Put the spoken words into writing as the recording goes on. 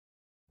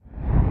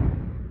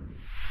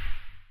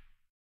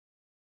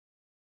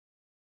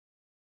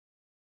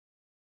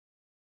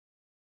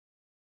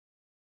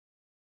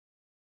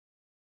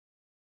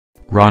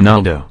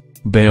Ronaldo,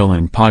 Bale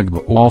and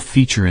Pogba all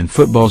feature in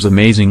football's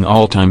amazing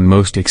all-time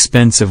most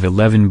expensive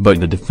 11,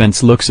 but the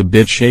defense looks a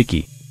bit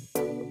shaky.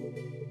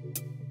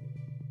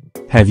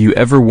 Have you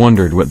ever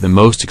wondered what the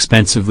most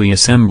expensively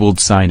assembled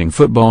side in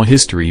football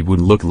history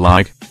would look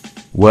like?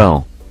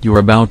 Well, you're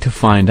about to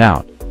find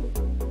out.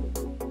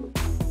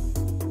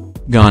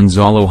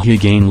 Gonzalo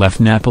Higuain left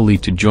Napoli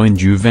to join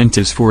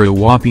Juventus for a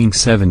whopping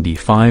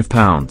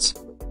 £75.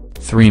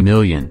 £3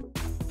 million.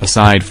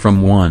 Aside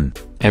from one,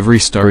 every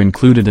star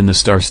included in the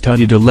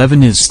star-studded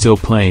 11 is still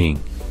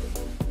playing.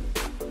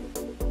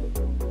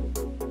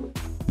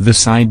 The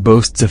side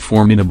boasts a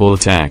formidable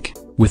attack,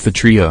 with the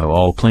trio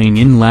all playing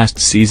in last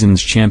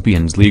season's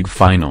Champions League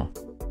final.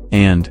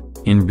 And,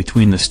 in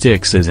between the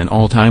sticks is an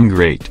all-time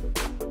great.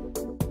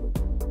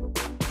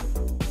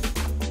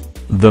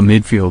 The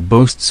midfield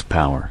boasts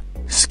power,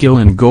 skill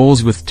and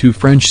goals with two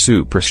French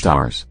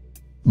superstars.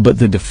 But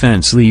the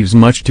defense leaves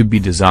much to be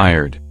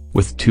desired,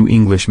 with two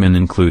Englishmen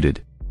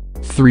included.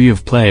 3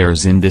 of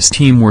players in this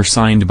team were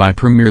signed by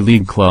Premier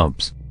League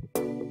clubs.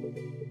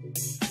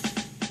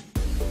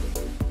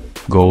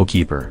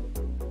 Goalkeeper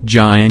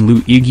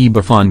Gianluigi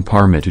Buffon,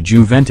 Parma to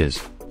Juventus,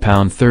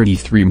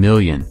 £33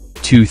 million,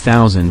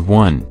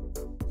 2001.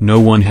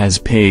 No one has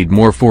paid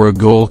more for a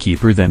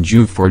goalkeeper than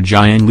Juve for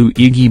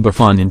Gianluigi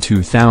Buffon in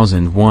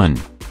 2001.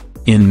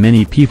 In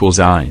many people's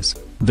eyes,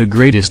 the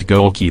greatest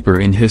goalkeeper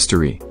in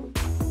history.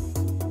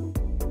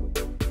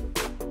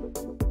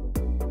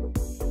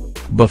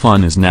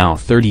 Buffon is now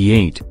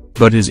 38,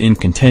 but is in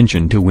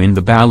contention to win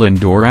the Ballon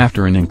d'Or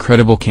after an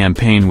incredible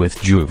campaign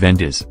with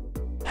Juventus.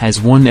 Has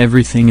won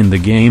everything in the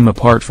game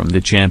apart from the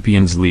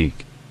Champions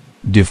League.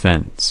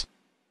 Defense.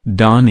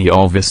 Dani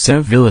Alves,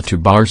 Sevilla to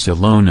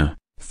Barcelona,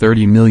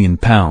 £30 million,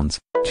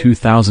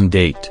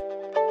 2008.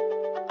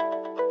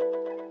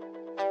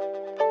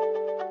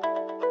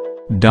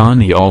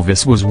 Dani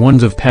Alves was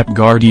one of Pep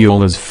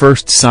Guardiola's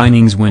first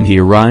signings when he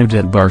arrived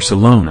at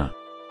Barcelona.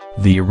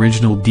 The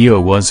original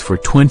deal was for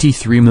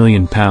 £23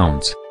 million,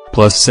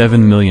 plus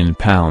 £7 million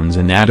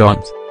in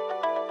add-ons.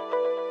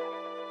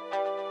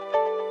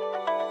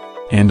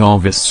 And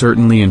Alves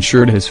certainly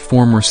ensured his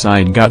former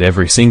side got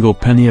every single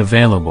penny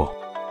available.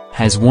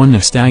 Has won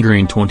a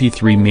staggering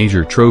 23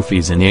 major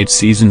trophies in 8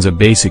 seasons, a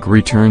basic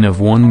return of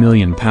 £1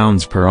 million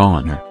per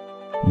annum.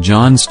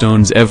 John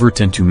Stones,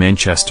 Everton to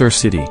Manchester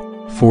City,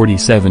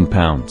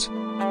 £47.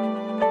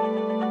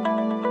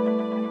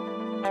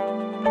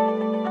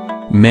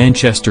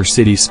 Manchester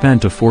City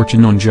spent a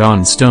fortune on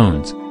John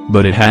Stones,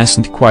 but it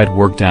hasn't quite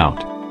worked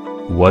out.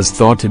 Was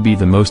thought to be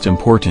the most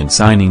important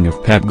signing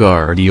of Pep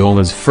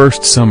Guardiola's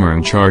first summer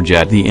in charge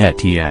at the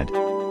Etihad.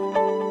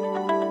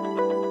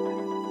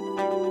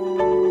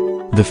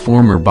 The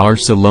former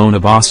Barcelona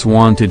boss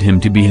wanted him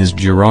to be his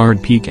Gerard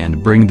Piqué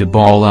and bring the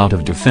ball out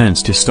of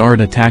defense to start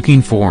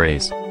attacking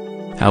forays.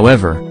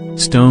 However,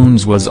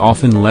 Stones was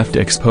often left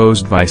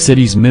exposed by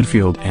City's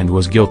midfield and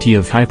was guilty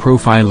of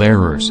high-profile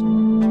errors.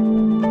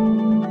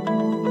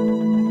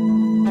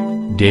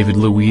 David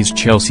Luiz,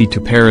 Chelsea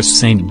to Paris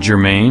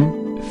Saint-Germain,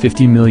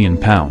 £50 million,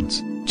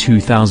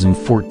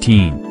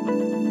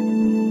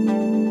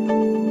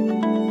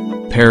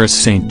 2014. Paris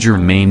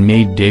Saint-Germain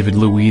made David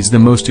Luiz the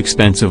most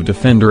expensive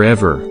defender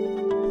ever.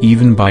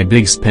 Even by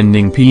big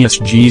spending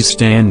PSG's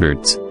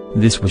standards,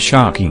 this was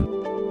shocking.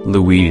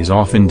 Luiz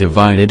often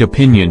divided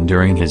opinion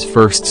during his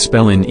first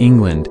spell in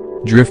England,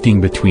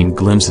 drifting between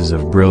glimpses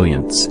of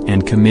brilliance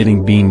and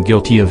being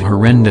guilty of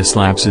horrendous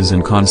lapses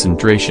in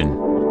concentration.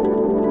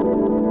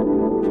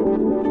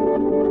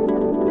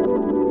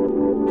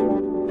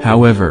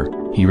 However,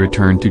 he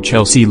returned to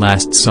Chelsea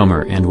last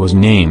summer and was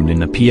named in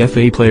the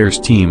PFA Players'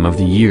 Team of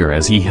the Year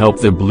as he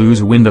helped the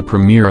Blues win the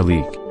Premier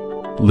League.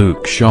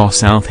 Luke Shaw,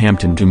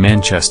 Southampton to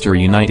Manchester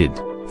United,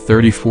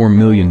 £34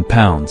 million,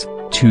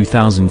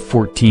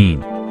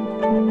 2014.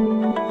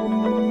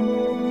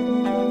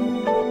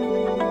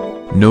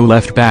 No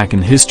left-back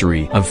in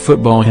history of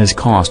football has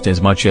cost as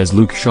much as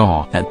Luke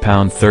Shaw at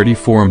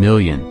 £34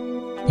 million.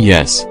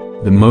 Yes,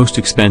 the most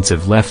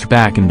expensive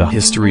left-back in the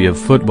history of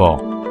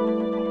football.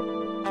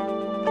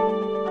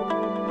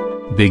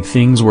 Big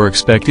things were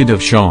expected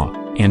of Shaw,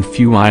 and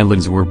few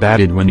eyelids were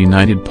batted when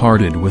United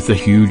parted with a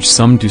huge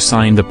sum to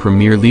sign the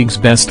Premier League's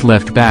best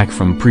left-back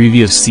from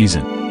previous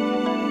season.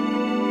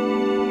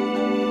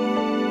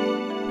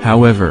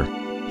 However,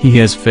 he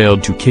has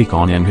failed to kick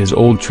on and his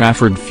Old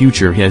Trafford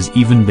future has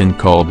even been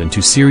called into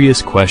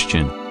serious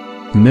question.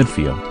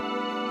 Midfield.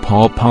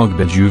 Paul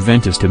Pogba,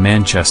 Juventus to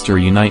Manchester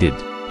United,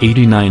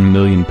 £89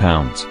 million,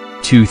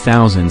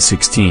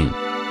 2016.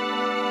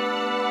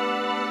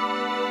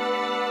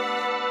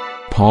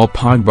 Paul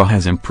Pogba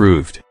has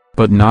improved,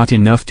 but not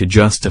enough to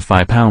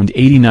justify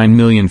 £89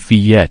 million fee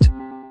yet.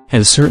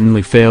 Has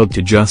certainly failed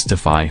to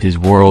justify his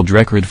world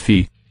record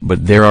fee,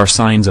 but there are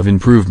signs of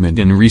improvement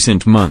in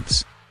recent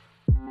months.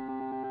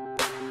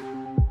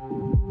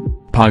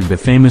 Pogba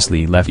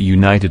famously left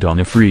United on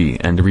a free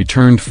and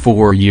returned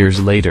 4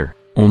 years later,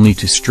 only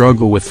to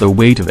struggle with the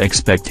weight of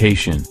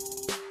expectation.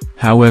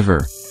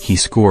 However, he He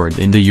scored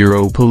in the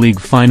Europa League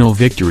final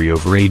victory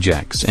over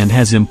Ajax and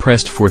has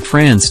impressed for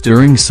France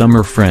during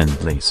summer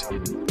friendlies.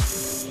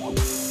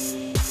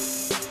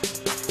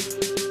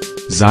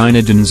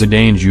 Zinedine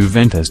Zidane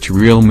Juventus to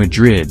Real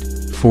Madrid,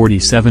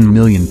 £47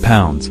 million,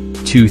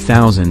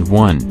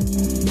 2001.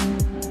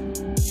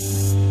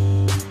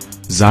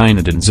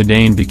 Zinedine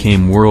Zidane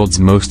became world's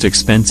most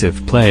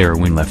expensive player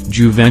when left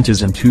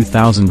Juventus in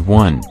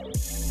 2001.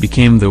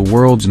 Became the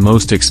world's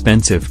most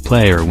expensive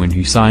player when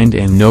he signed,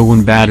 and no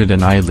one batted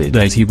an eyelid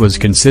as he was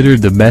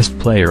considered the best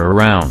player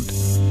around.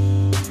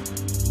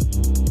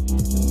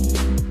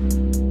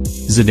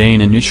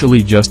 Zidane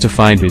initially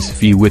justified his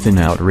fee with an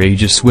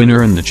outrageous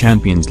winner in the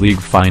Champions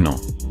League final,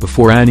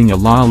 before adding a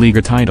La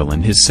Liga title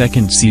in his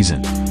second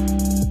season.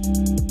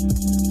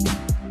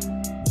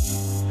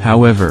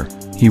 However,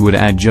 he would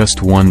add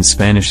just one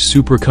Spanish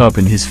Super Cup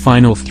in his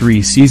final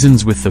 3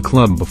 seasons with the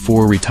club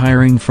before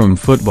retiring from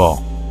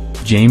football.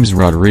 James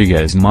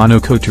Rodriguez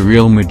Monaco to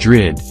Real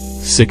Madrid,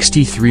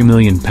 £63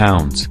 million,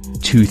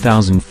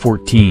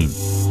 2014.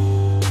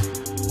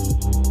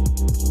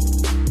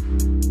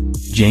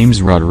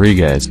 James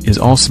Rodriguez is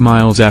all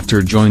smiles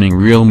after joining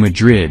Real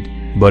Madrid,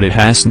 but it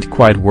hasn't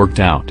quite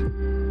worked out.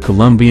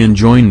 Colombian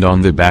joined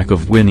on the back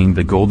of winning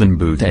the Golden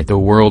Boot at the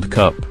World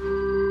Cup.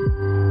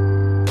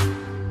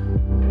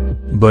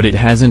 But it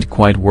hasn't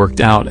quite worked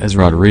out as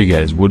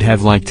Rodriguez would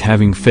have liked,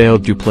 having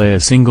failed to play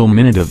a single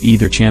minute of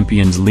either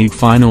Champions League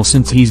final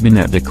since he's been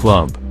at the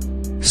club.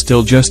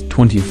 Still just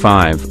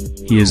 25,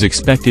 he is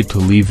expected to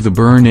leave the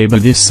Bernabeu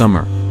this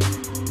summer.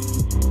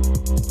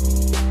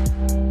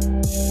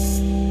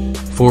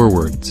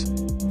 Forwards: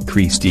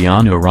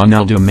 Cristiano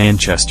Ronaldo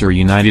Manchester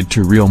United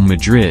to Real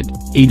Madrid,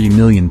 £80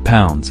 million,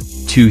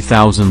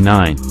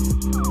 2009.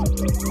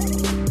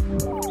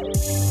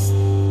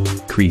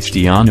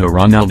 Cristiano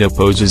Ronaldo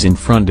poses in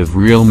front of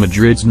Real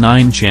Madrid's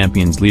 9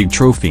 Champions League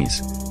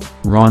trophies.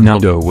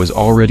 Ronaldo was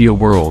already a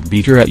world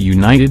beater at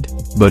United,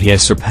 but he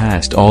has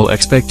surpassed all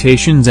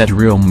expectations at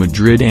Real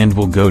Madrid and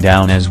will go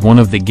down as one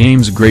of the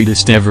game's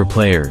greatest ever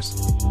players.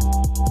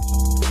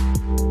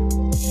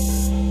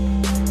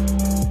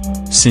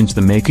 Since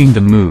making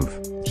the move,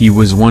 he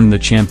has won the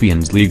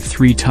Champions League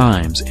 3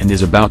 times and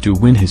is about to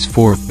win his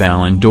 4th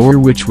Ballon d'Or,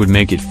 which would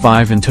make it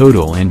 5 in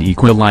total and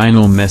equal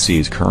Lionel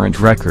Messi's current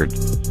record.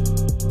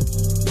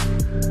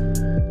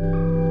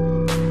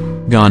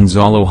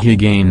 Gonzalo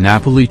Higuain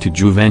Napoli to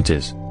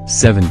Juventus,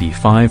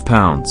 £75.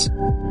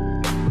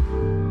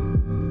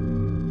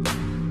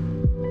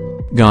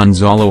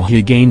 Gonzalo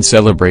Higuain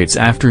celebrates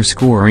after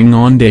scoring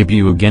on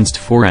debut against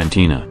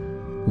Fiorentina.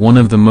 One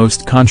of the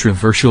most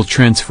controversial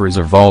transfers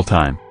of all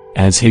time,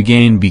 as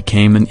Higuain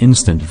became an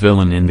instant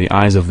villain in the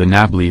eyes of the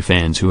Napoli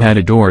fans who had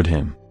adored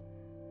him.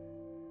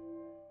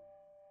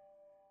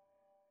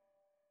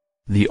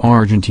 The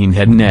Argentine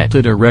had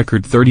netted a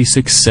record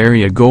 36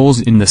 Serie A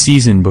goals in the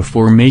season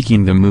before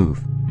making the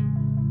move.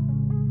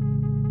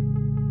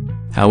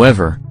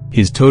 However,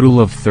 his total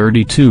of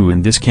 32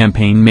 in this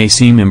campaign may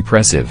seem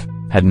impressive,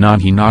 had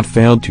he not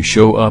failed to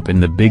show up in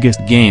the biggest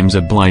games,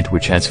 a blight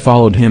which has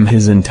followed him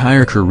his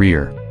entire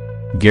career.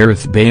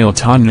 Gareth Bale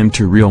Tottenham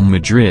to Real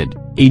Madrid,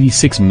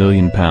 £86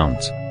 million,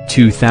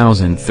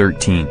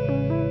 2013.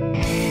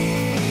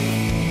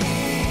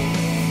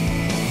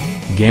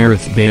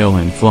 Gareth Bale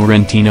and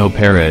Florentino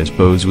Perez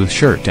pose with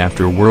shirt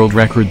after world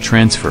record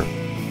transfer.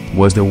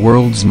 Was the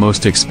world's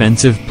most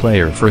expensive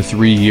player for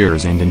 3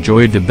 years and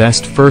enjoyed the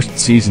best first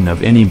season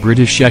of any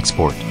British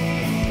export.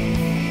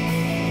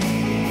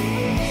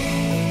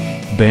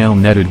 Bale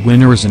netted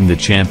winners in the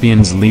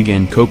Champions League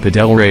and Copa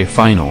del Rey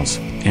finals,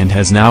 and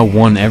has now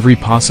won every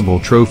possible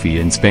trophy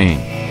in Spain.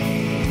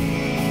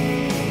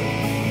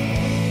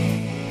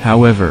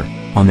 However,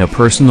 on a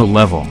personal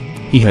level,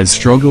 he has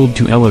struggled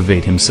to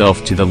elevate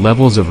himself to the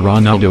levels of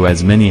Ronaldo,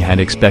 as many had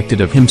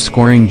expected of him,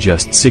 scoring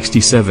just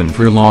 67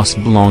 for Los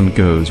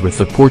Blancos, with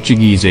the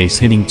Portuguese ace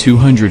hitting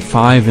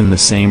 205 in the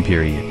same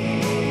period.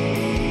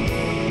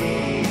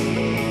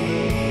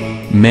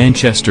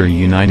 Manchester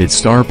United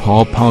star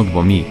Paul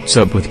Pogba meets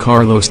up with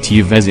Carlos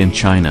Tevez in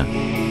China.